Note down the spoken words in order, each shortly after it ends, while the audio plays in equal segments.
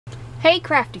Hey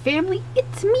crafty family,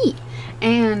 it's me,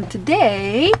 and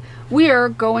today we are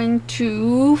going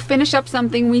to finish up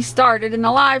something we started in the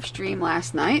live stream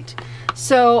last night.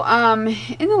 So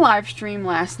in the live stream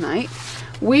last night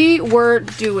we were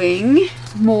doing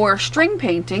more string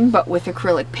painting but with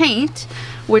acrylic paint,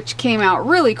 which came out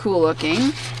really cool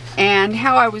looking. And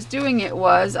how I was doing it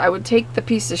was I would take the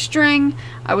piece of string,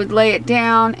 I would lay it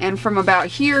down, and from about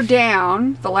here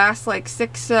down, the last like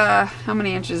how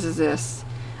many inches is this?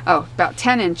 Oh, about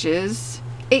 10 inches,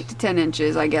 8 to 10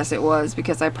 inches I guess it was,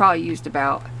 because I probably used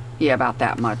about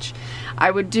that much.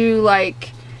 I would do like,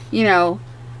 you know,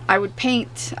 I would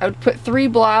put 3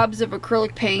 blobs of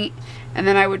acrylic paint, and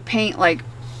then I would paint like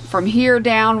from here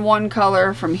down one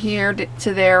color, from here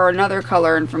to there another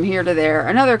color, and from here to there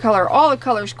another color, all the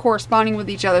colors corresponding with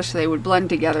each other so they would blend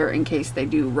together in case they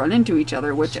do run into each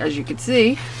other, which as you can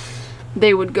see,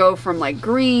 they would go from like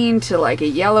green to like a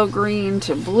yellow green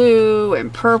to blue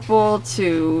and purple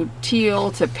to teal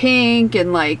to pink,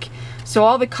 and like, so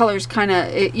all the colors kind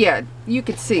of, yeah, you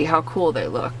could see how cool they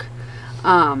look.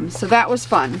 So that was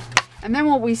fun. And then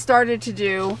what we started to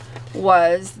do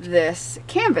was this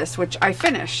canvas, which I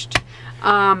finished.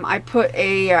 I put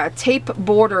a tape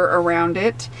border around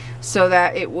it so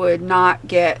that it would not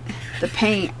get the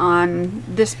paint on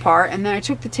this part, and then I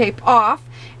took the tape off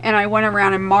and I went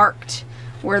around and marked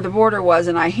where the border was,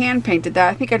 and I hand painted that.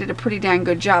 I think I did a pretty dang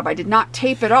good job. I did not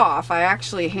tape it off. I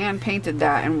actually hand painted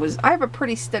that, and I have a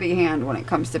pretty steady hand when it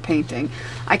comes to painting.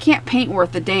 I can't paint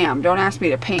worth a damn. Don't ask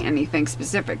me to paint anything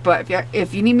specific, but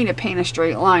if you need me to paint a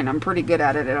straight line, I'm pretty good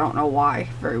at it. I don't know why.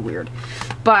 Very weird.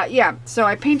 But yeah, so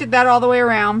I painted that all the way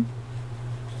around,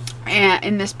 and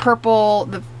in this purple,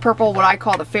 what I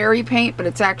call the fairy paint, but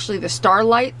it's actually the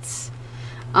starlights.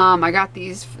 I got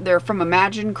these, they're from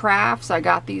Imagine Crafts. I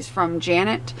got these from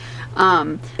Janet.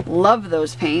 Love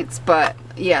those paints, but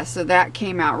yeah, so that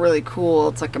came out really cool.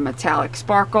 It's like a metallic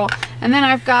sparkle. And then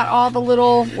I've got all the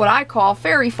little, what I call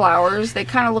fairy flowers. They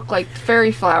kind of look like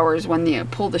fairy flowers when you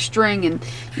pull the string and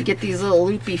you get these little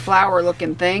loopy flower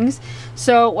looking things.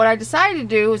 So what I decided to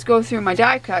do was go through my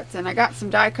die cuts, and I got some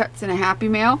die cuts in a Happy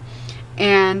Mail.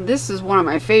 And this is one of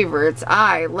my favorites.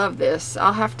 I love this.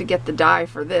 I'll have to get the die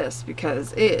for this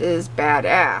because it is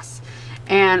badass.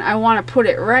 And I want to put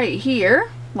it right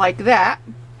here like that.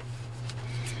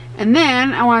 And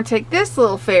then I want to take this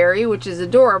little fairy, which is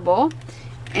adorable,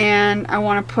 and I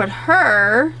want to put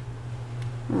her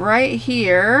right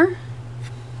here.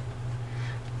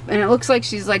 And it looks like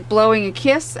she's like blowing a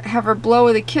kiss. Have her blow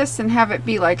with a kiss and have it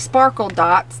be like sparkle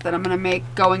dots that I'm going to make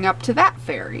going up to that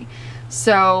fairy.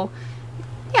 So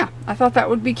yeah, I thought that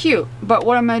would be cute. But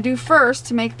what I'm going to do first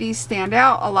to make these stand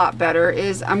out a lot better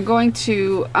is I'm going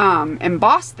to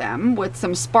emboss them with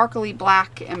some sparkly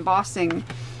black embossing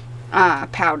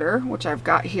powder, which I've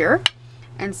got here.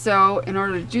 And so in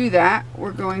order to do that,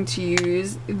 we're going to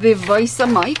use the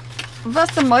Versamark.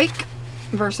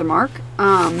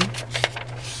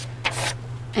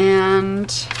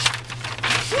 And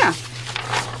yeah,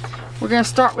 we're going to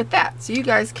start with that. So you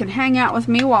guys can hang out with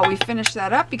me while we finish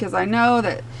that up, because I know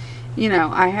that, you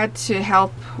know, I had to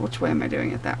help. Which way am I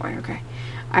doing it? That way. Okay.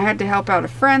 I had to help out a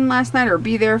friend last night, or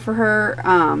be there for her,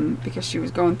 because she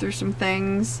was going through some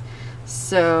things.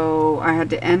 So I had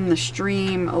to end the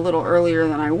stream a little earlier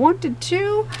than I wanted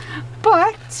to,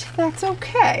 but that's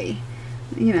okay.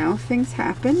 You know, things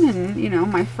happen, and, you know,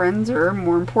 my friends are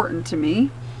more important to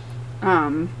me.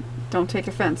 Don't take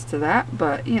offense to that,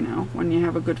 but you know, when you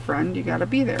have a good friend, you gotta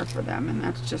be there for them, and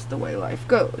that's just the way life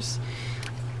goes.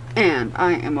 And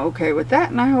I am okay with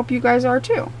that, and I hope you guys are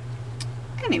too.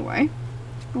 Anyway,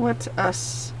 let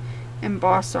us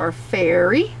emboss our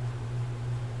fairy.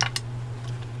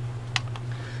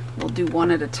 We'll do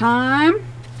one at a time.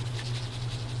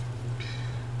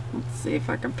 Let's see if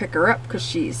I can pick her up because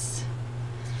she's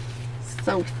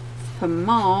so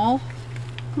small.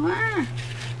 Ah.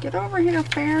 Get over here,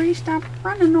 fairy. Stop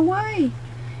running away.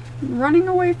 Running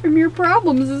away from your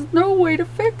problems is no way to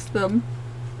fix them.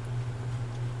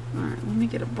 Alright, let me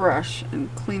get a brush and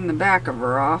clean the back of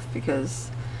her off, because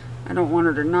I don't want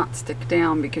her to not stick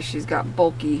down because she's got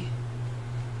bulky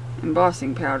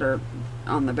embossing powder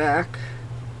on the back.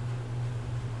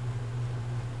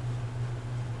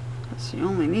 She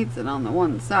only needs it on the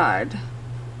one side.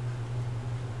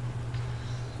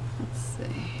 Let's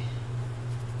see.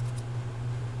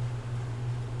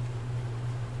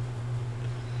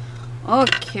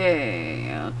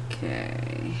 Okay.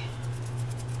 Okay.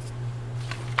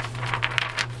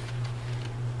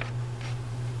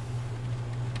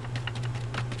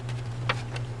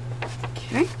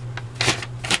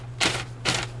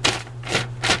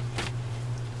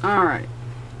 Alright.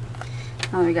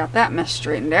 Now we got that mess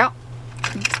straightened out.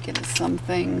 Let's get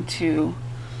something to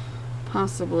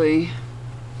possibly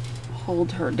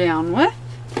hold her down with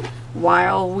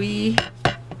while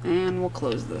and we'll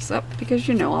close this up because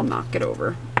you know I'll knock it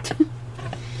over.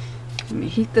 Let me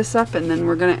heat this up and then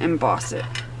we're going to emboss it.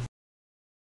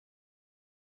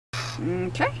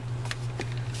 Okay.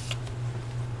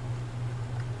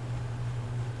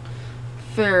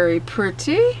 Very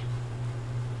pretty.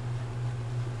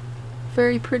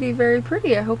 Very pretty, very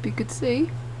pretty. I hope you could see.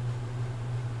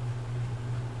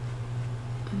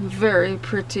 Very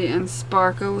pretty and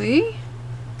sparkly.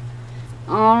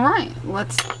 Alright,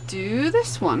 let's do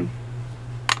this one.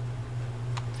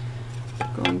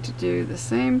 I'm going to do the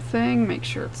same thing, make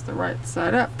sure it's the right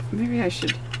side up. Maybe I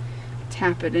should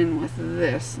tap it in with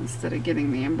this instead of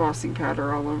getting the embossing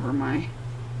powder all over my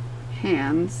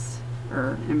hands,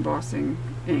 or embossing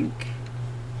ink.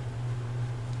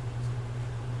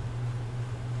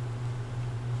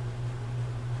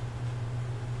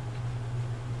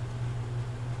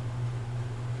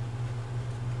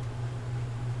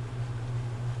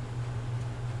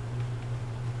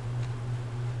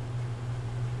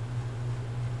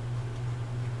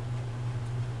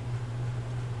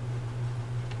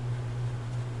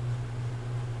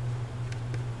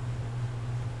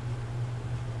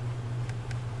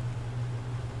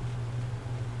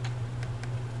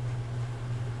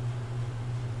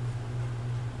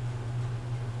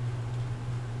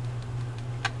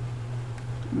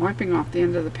 I'm wiping off the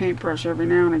end of the paintbrush every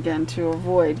now and again to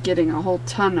avoid getting a whole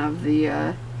ton of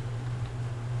the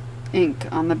ink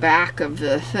on the back of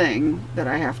the thing that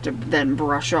I have to then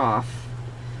brush off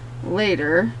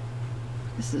later.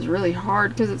 This is really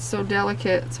hard because it's so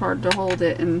delicate. It's hard to hold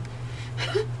it and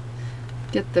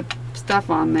get the stuff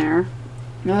on there.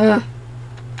 Ugh.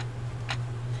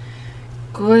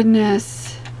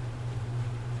 Goodness.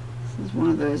 This is one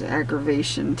of those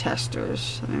aggravation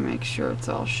testers. Let me make sure it's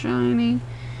all shiny.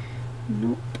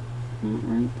 Nope, not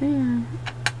right there.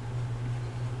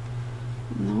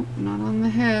 Nope, not on the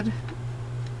head.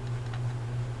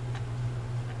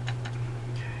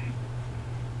 Okay.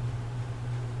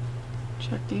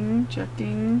 Checking,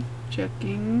 checking,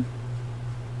 checking.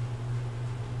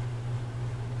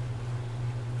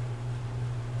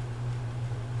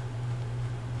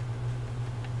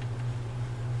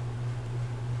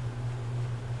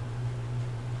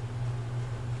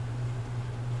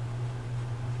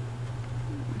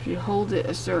 If you hold it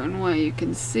a certain way, you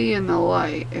can see in the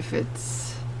light if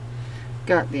it's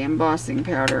got the embossing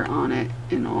powder on it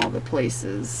in all the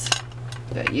places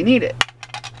that you need it.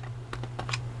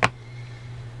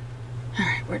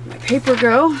 Alright, where'd my paper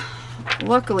go?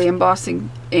 Luckily, embossing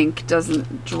ink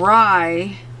doesn't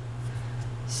dry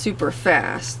super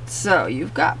fast, so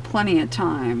you've got plenty of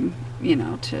time, you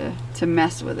know, to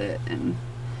mess with it. And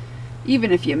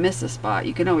even if you miss a spot,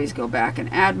 you can always go back and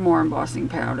add more embossing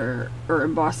powder or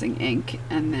embossing ink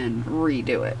and then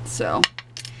redo it. So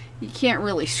you can't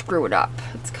really screw it up.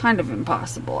 It's kind of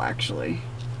impossible, actually.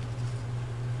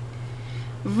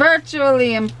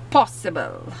 Virtually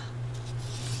impossible.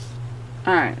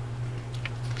 Alright.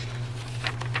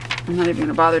 I'm not even going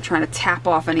to bother trying to tap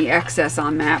off any excess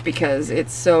on that because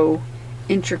it's so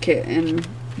intricate and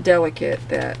delicate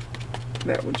that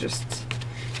that would just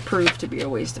prove to be a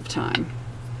waste of time.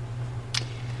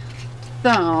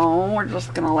 So we're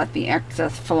just gonna let the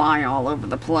excess fly all over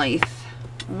the place.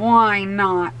 Why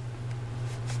not?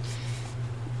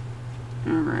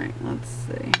 Alright, let's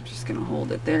see. I'm just gonna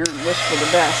hold it there and wish for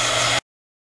the best.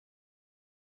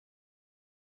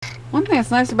 One thing that's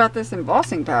nice about this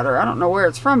embossing powder, I don't know where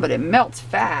it's from, but it melts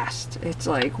fast. It's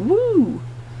like, woo!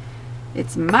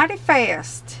 It's mighty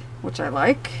fast, which I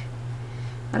like.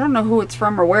 I don't know who it's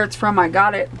from or where it's from. I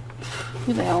got it.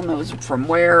 Who the hell knows from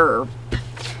where or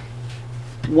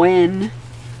when?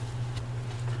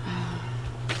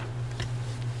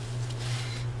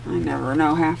 I never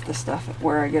know half the stuff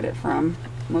where I get it from.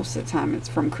 Most of the time it's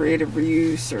from Creative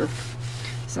Reuse or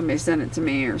somebody sent it to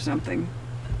me or something.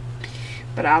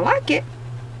 But I like it.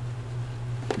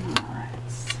 Alright,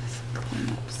 let's clean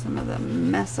up some of the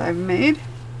mess I've made.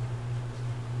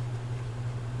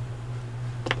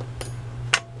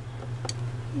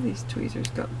 These tweezers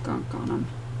got gunk on them.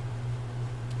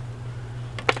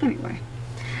 Anyway,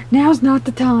 now's not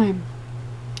the time.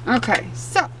 Okay,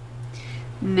 so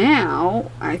now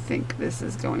I think this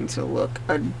is going to look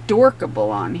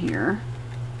adorkable on here.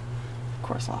 Of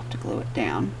course, I'll have to glue it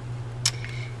down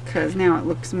because now it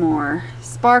looks more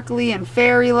sparkly and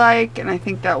fairy-like, and I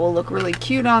think that will look really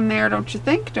cute on there. Don't you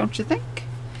think? Don't you think?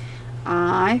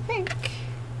 I think.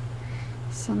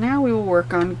 So now we will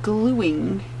work on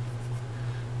gluing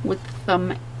with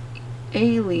some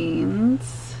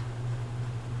aliens.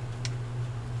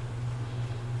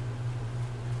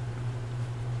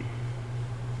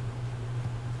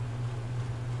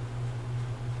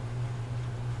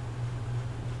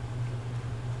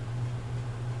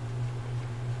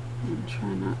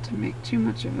 Try not to make too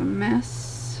much of a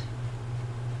mess,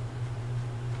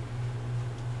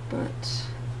 but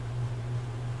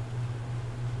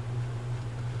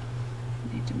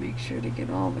I need to make sure to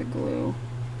get all the glue.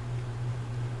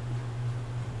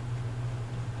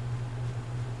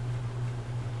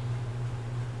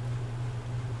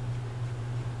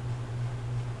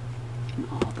 In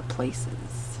all the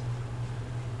places.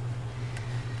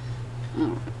 All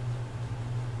right.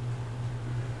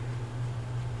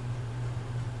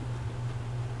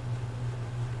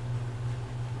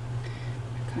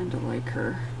 Kind of like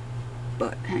her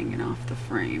butt hanging off the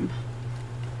frame.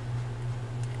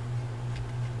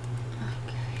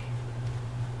 Okay.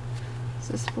 Is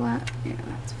this flat? Yeah,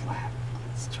 that's flat.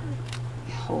 Let's try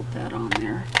to hold that on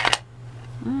there.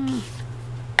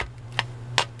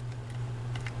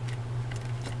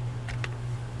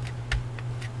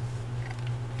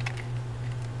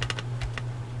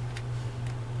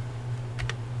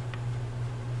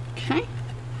 Okay.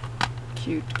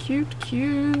 Cute, cute,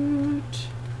 cute.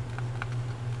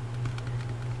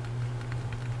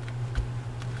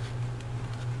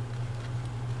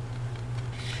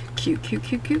 Cute, cute,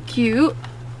 cute, cute, cute.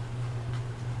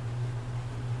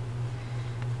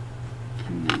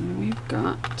 And then we've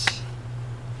got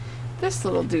this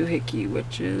little doohickey,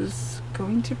 which is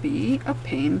going to be a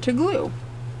pain to glue.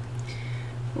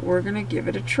 But we're going to give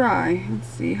it a try and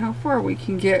see how far we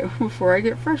can get before I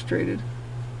get frustrated.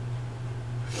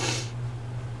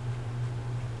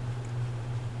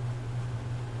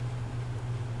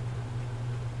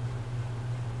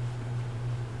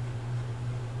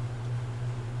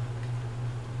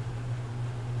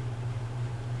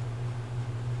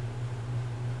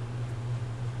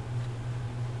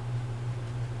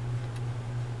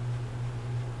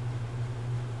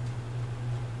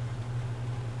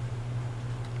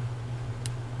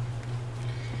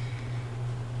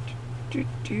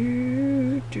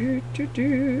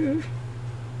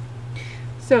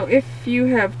 So if you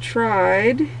have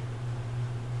tried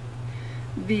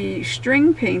the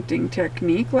string painting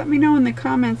technique, let me know in the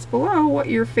comments below what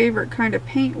your favorite kind of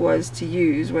paint was to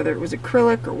use, whether it was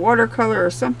acrylic or watercolor or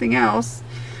something else,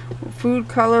 or food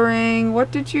coloring.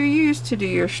 What did you use to do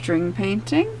your string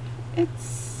painting?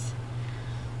 It's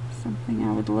something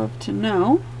I would love to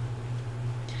know.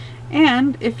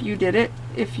 And if you did it,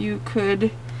 if you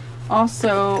could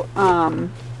also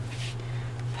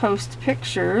post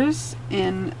pictures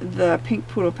in the Pink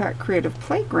Poodle Pack Creative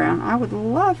Playground. I would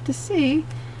love to see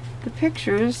the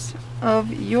pictures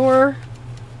of your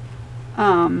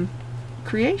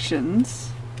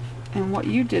creations and what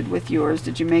you did with yours.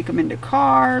 Did you make them into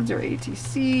cards or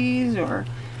ATCs, or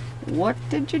what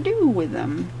did you do with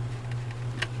them?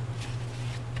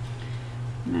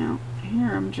 Now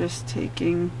here I'm just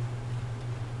taking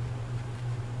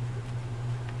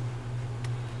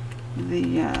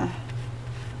the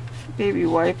baby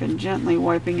wipe and gently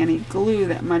wiping any glue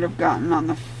that might have gotten on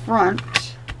the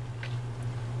front,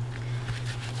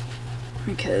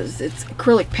 because it's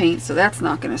acrylic paint, so that's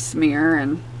not going to smear,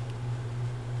 and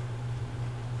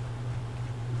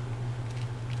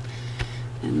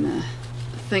the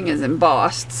thing is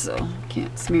embossed, so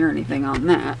can't smear anything on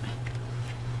that.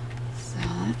 So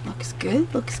that looks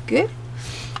good, looks good.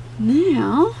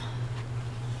 Now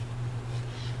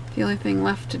the only thing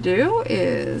left to do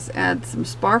is add some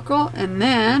sparkle, and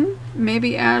then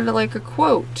maybe add like a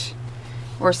quote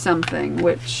or something,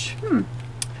 which,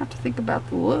 have to think about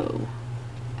the whoa.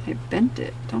 I bent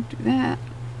it. Don't do that.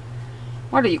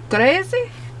 What are you,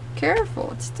 crazy?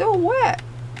 Careful, it's still wet.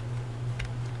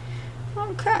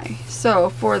 Okay, so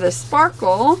for the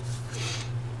sparkle,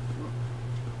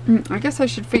 I guess I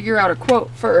should figure out a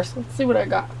quote first. Let's see what I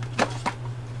got.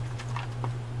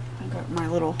 I got my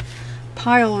little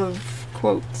pile of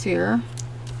quotes here.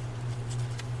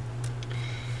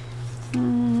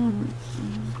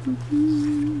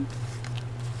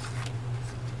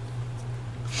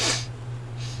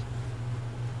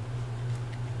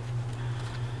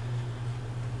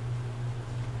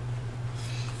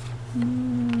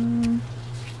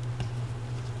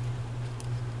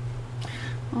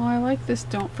 Oh, I like this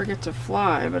 "Don't forget to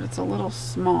fly," but it's a little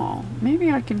small.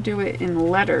 Maybe I can do it in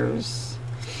letters.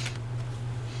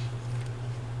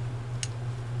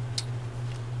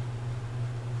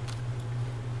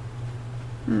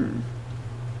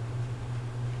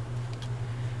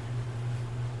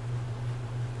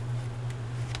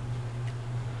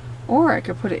 Or I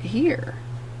could put it here.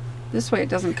 This way it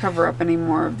doesn't cover up any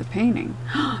more of the painting.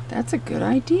 That's a good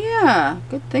idea.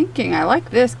 Good thinking. I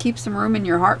like this. Keep some room in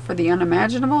your heart for the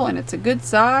unimaginable, and it's a good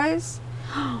size.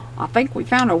 I think we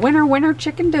found a winner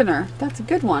chicken dinner. That's a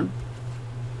good one.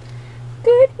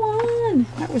 Good one.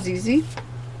 That was easy.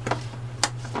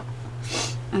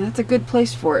 And that's a good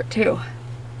place for it too.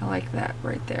 I like that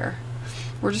right there.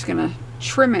 We're just gonna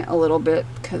trim it a little bit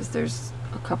because there's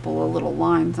a couple of little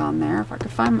lines on there. If I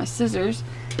could find my scissors,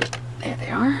 there they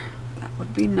are. That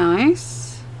would be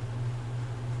nice.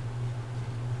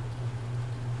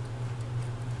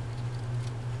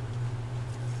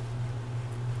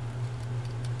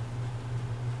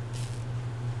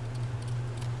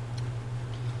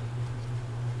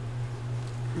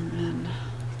 And then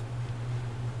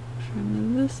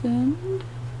trim this end.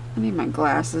 I need my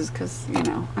glasses because, you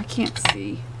know, I can't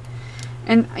see.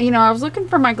 And, you know, I was looking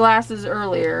for my glasses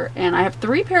earlier, and I have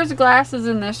 3 pairs of glasses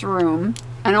in this room,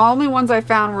 and the only ones I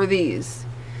found were these.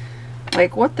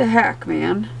 Like, what the heck,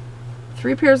 man?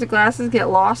 3 pairs of glasses get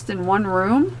lost in one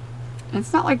room? And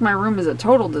it's not like my room is a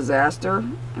total disaster.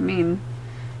 I mean,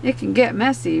 it can get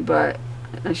messy, but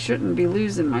I shouldn't be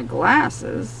losing my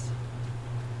glasses.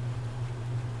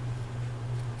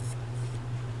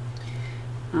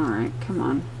 Alright, come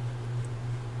on.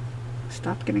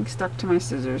 Stop getting stuck to my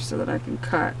scissors so that I can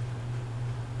cut.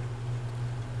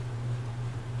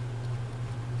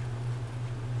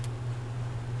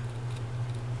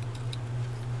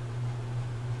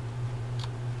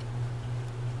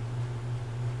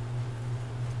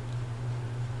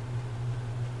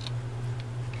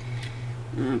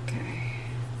 Okay.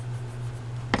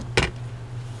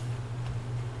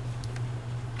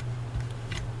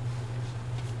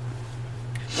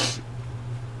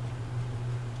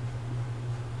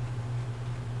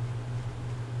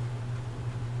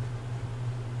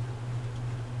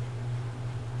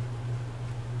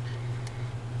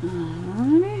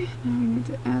 Alrighty, now we need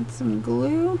to add some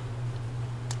glue.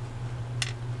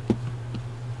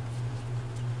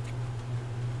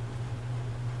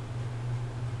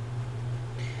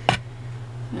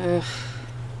 Ugh.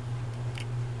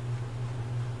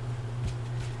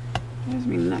 Drives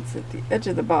me nuts at the edge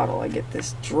of the bottle. I get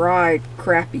this dry,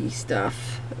 crappy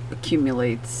stuff that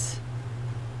accumulates.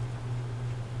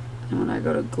 And when I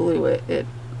go to glue it, it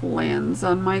lands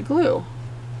on my glue.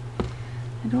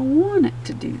 I don't want it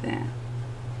to do that.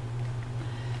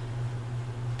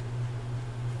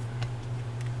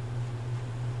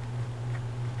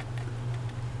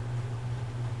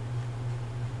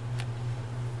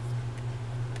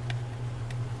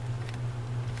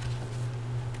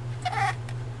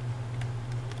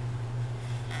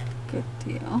 Good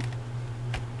deal.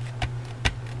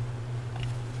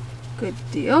 Good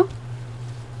deal.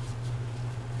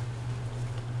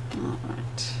 All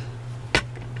right.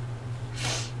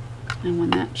 And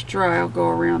when that's dry, I'll go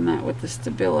around that with the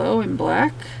Stabilo in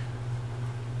black.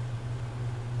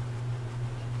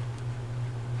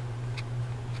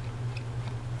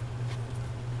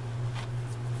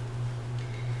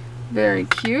 Very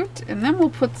cute. And then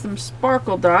we'll put some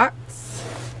sparkle dots.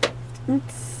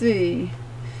 Let's see.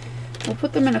 We'll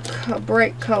put them in a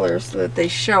bright color so that they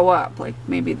show up, like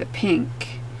maybe the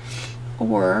pink.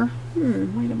 Or,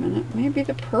 wait a minute, maybe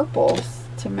the purple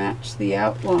to match the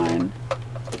outline.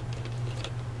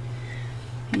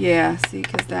 Yeah, see,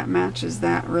 because that matches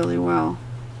that really well.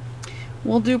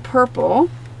 We'll do purple.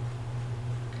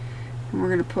 And we're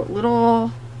going to put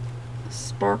little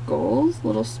sparkles,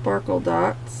 little sparkle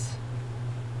dots.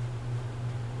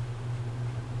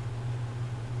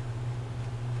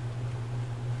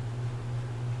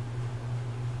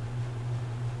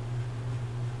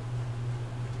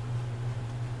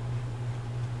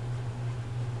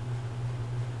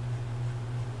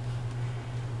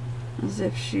 As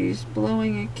if she's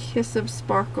blowing a kiss of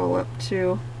sparkle up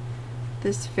to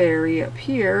this fairy up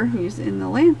here who's in the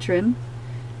lantern.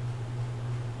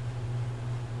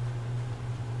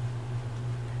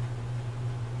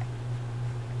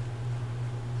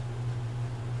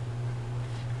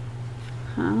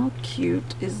 How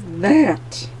cute is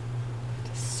that?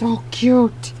 So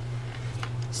cute.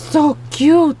 So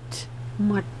cute.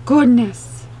 My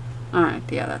goodness. Alright,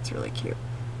 yeah, that's really cute.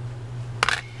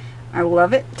 I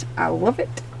love it. I love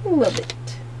it. I love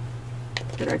it.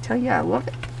 Did I tell you I love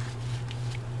it?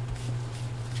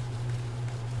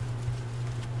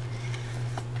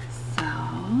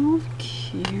 So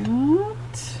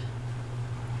cute.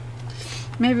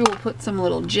 Maybe we'll put some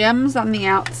little gems on the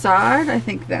outside. I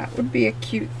think that would be a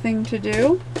cute thing to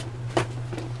do.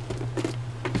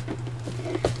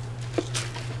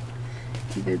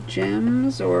 Either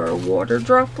gems or water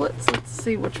droplets. Let's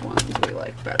see which ones we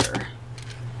like better.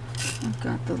 I've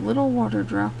got the little water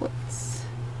droplets.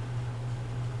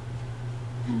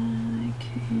 And I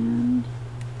can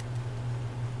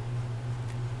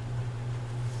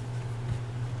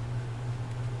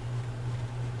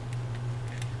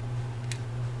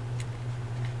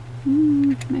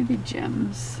maybe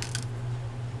gems.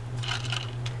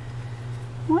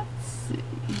 Let's see.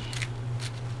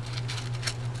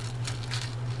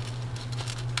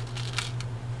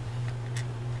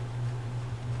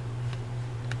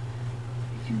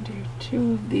 We can do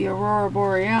 2 of the Aurora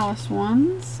Borealis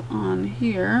ones on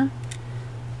here.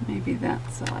 Maybe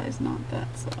that size, not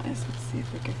that size. Let's see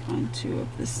if we can find 2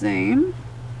 of the same.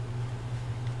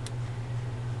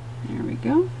 There we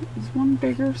go. Is one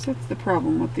bigger? So that's the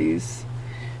problem with these.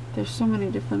 There's so many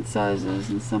different sizes,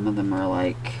 and some of them are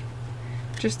like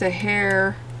just a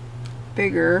hair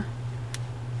bigger.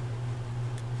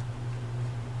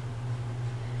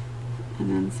 And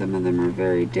then some of them are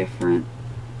very different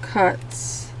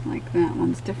cuts. Like that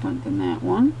one's different than that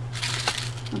one.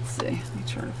 Let's see. Let me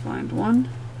try to find one.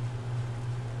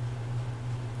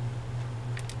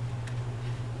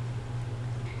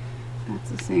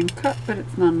 That's the same cut, but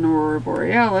it's not an Aurora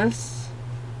Borealis.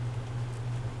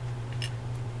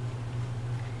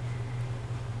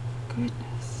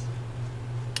 Goodness.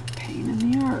 Pain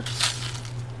in the arse.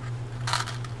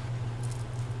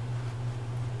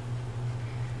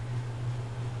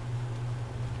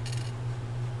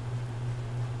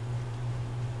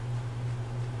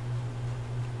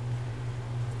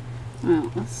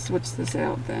 Well, let's switch this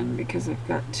out then, because I've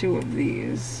got 2 of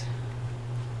these.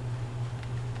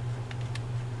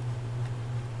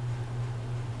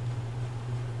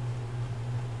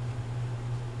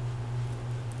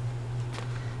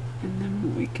 And then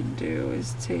what we can do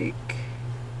is take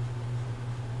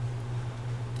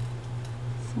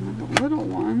some of the little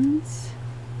ones.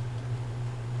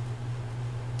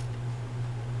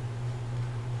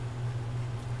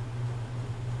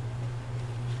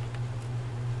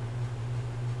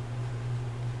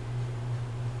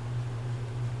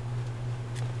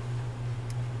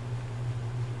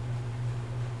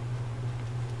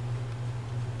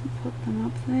 Put them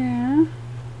up there.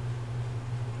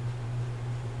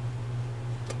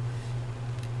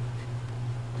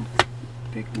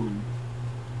 Big one.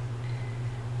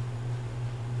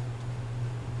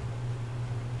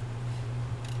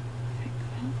 Like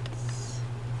that.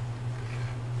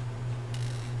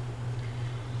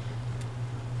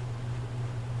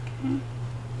 Okay.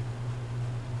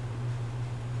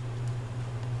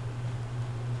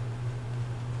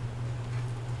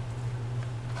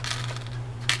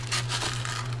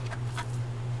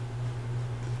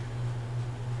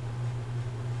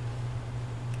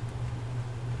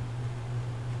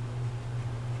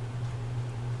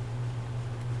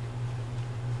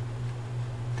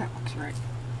 That looks right.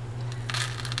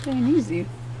 Very easy.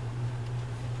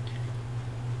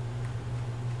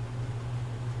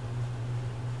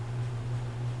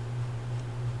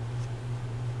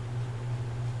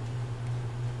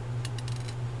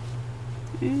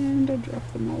 And I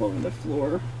dropped them all over the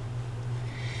floor.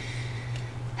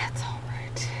 That's all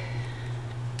right.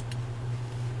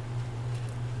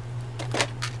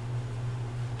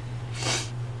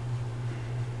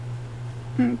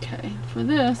 Okay, for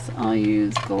this I'll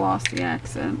use glossy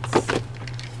accents.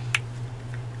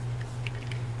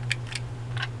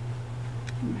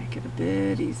 Make it a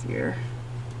bit easier.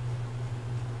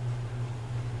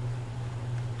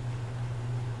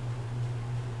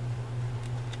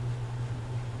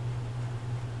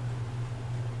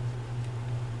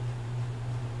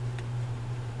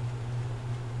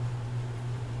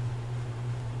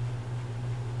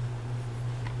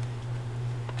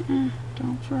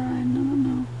 Don't try,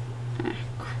 no. Ah,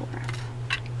 crap.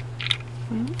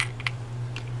 Well,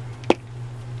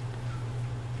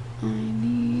 I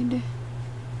need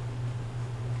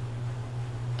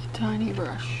a tiny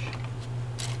brush.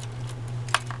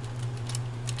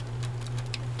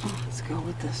 Oh, let's go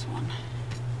with this one.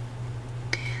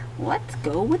 Let's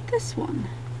go with this one.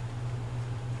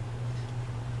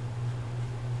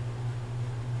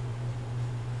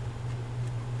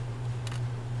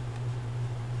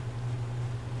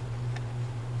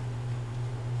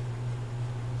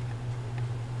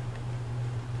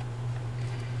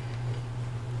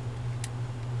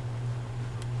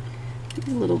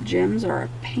 These little gems are a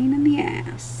pain in the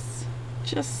ass.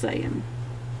 Just saying.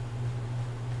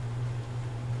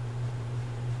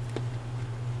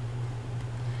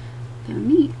 They're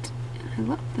neat. I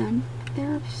love them, but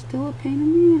they're still a pain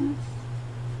in the ass.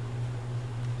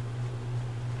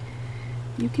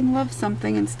 You can love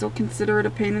something and still consider it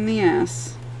a pain in the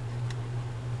ass.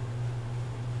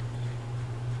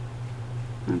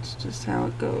 That's just how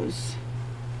it goes.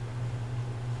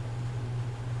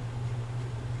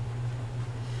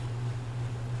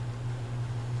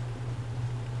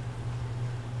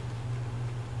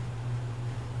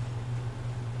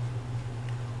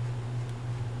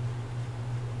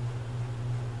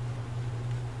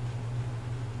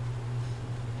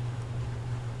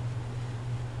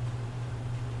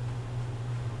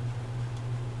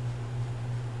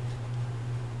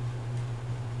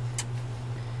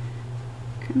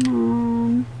 Come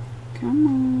on. Come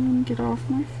on. Get off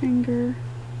my finger.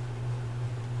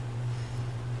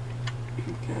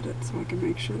 Look at it so I can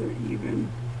make sure they're even.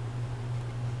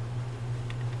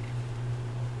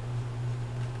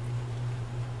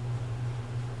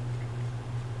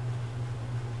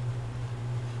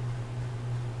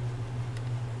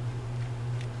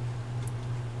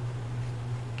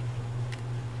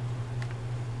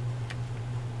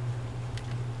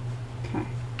 Okay.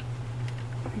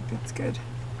 I think that's good.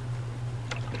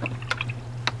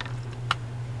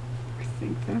 I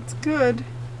think that's good.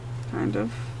 Kind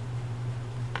of.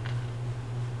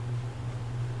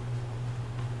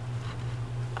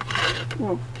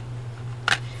 Whoa.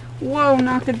 Whoa,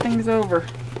 knocking things over.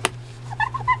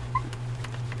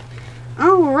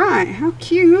 Alright, how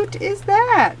cute is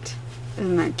that?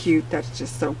 Isn't that cute? That's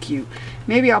just so cute.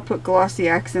 Maybe I'll put glossy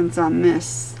accents on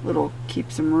this. Little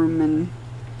keep some room in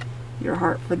your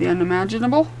heart for the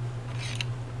unimaginable.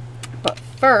 But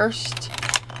first,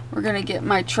 we're going to get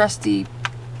my trusty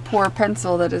poor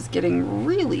pencil that is getting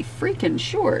really freaking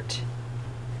short.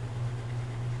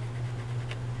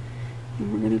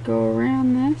 And we're going to go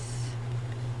around this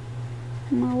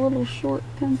with my little short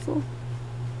pencil.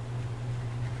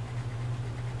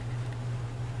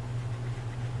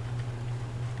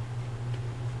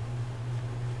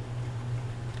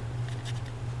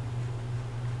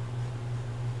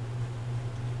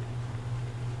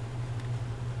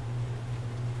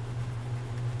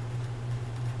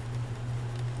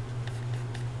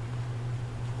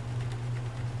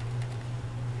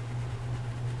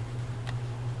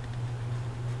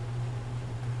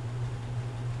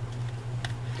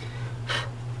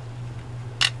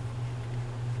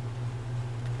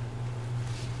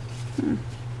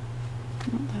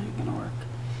 That ain't gonna work.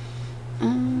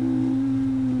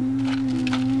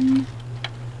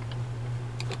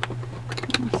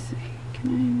 Let's see. Can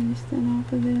I erase that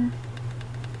off of there?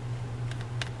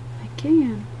 I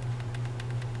can.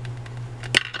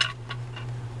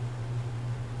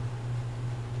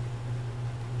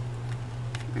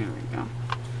 There we go.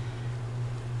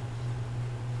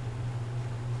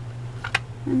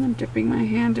 And I'm dipping my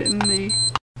hand in the...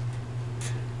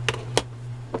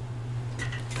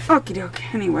 Okie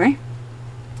doke. Anyway,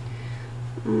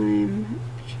 I'm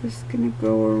just gonna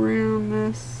go around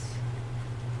this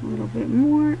a little bit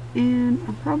more, and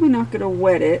I'm probably not gonna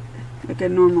wet it like I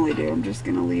normally do. I'm just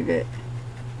gonna leave it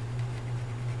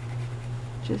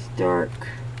just dark,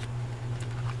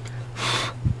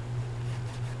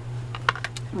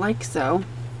 like so.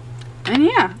 And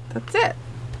yeah, that's it.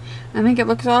 I think it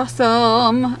looks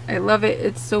awesome. I love it.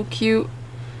 It's so cute.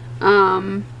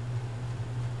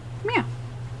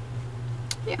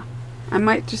 Yeah. I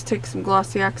might just take some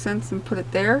glossy accents and put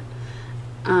it there.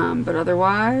 But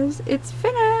otherwise, it's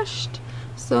finished.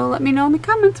 So let me know in the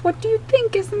comments, what do you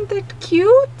think? Isn't that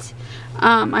cute?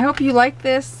 I hope you like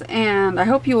this, and I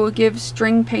hope you will give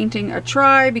string painting a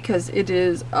try, because it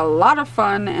is a lot of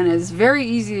fun and is very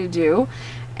easy to do,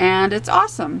 and it's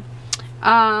awesome.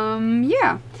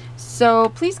 Yeah. So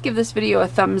please give this video a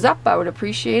thumbs up. I would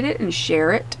appreciate it, and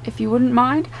share it if you wouldn't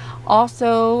mind.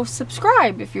 Also,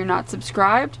 subscribe if you're not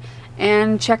subscribed,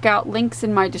 and check out links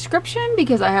in my description,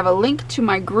 because I have a link to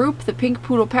my group, the Pink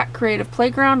Poodle Pet Creative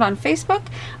Playground, on Facebook.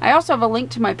 I also have a link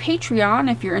to my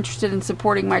Patreon if you're interested in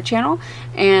supporting my channel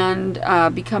and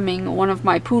becoming one of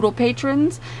my Poodle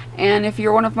patrons. And if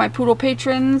you're one of my Poodle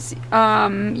patrons,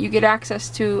 you get access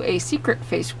to a secret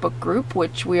Facebook group,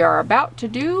 which we are about to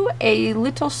do a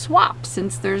little swap,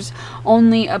 since there's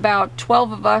only about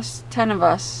 12 of us, 10 of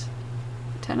us,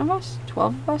 10 of us?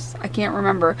 12 of us? I can't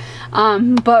remember.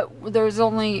 But there's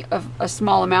only a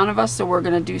small amount of us, so we're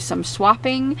going to do some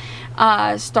swapping.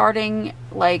 Starting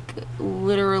like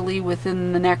literally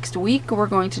within the next week, we're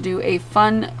going to do a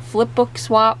fun flipbook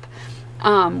swap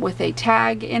with a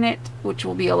tag in it, which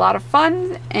will be a lot of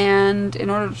fun. And in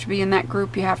order to be in that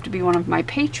group, you have to be one of my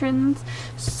patrons.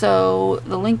 So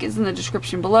the link is in the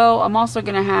description below. I'm also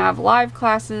going to have live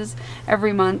classes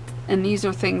every month, and these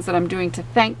are things that I'm doing to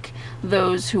thank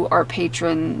those who are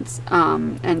patrons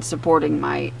and supporting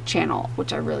my channel,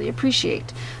 which I really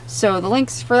appreciate. So the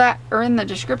links for that are in the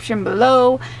description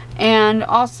below. And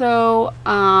also,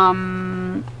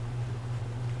 I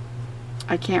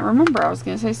can't remember. I was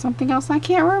going to say something else. I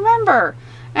can't remember.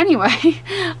 Anyway,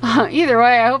 either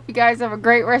way, I hope you guys have a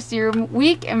great rest of your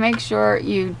week, and make sure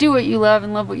you do what you love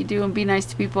and love what you do, and be nice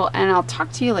to people. And I'll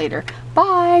talk to you later.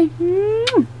 Bye.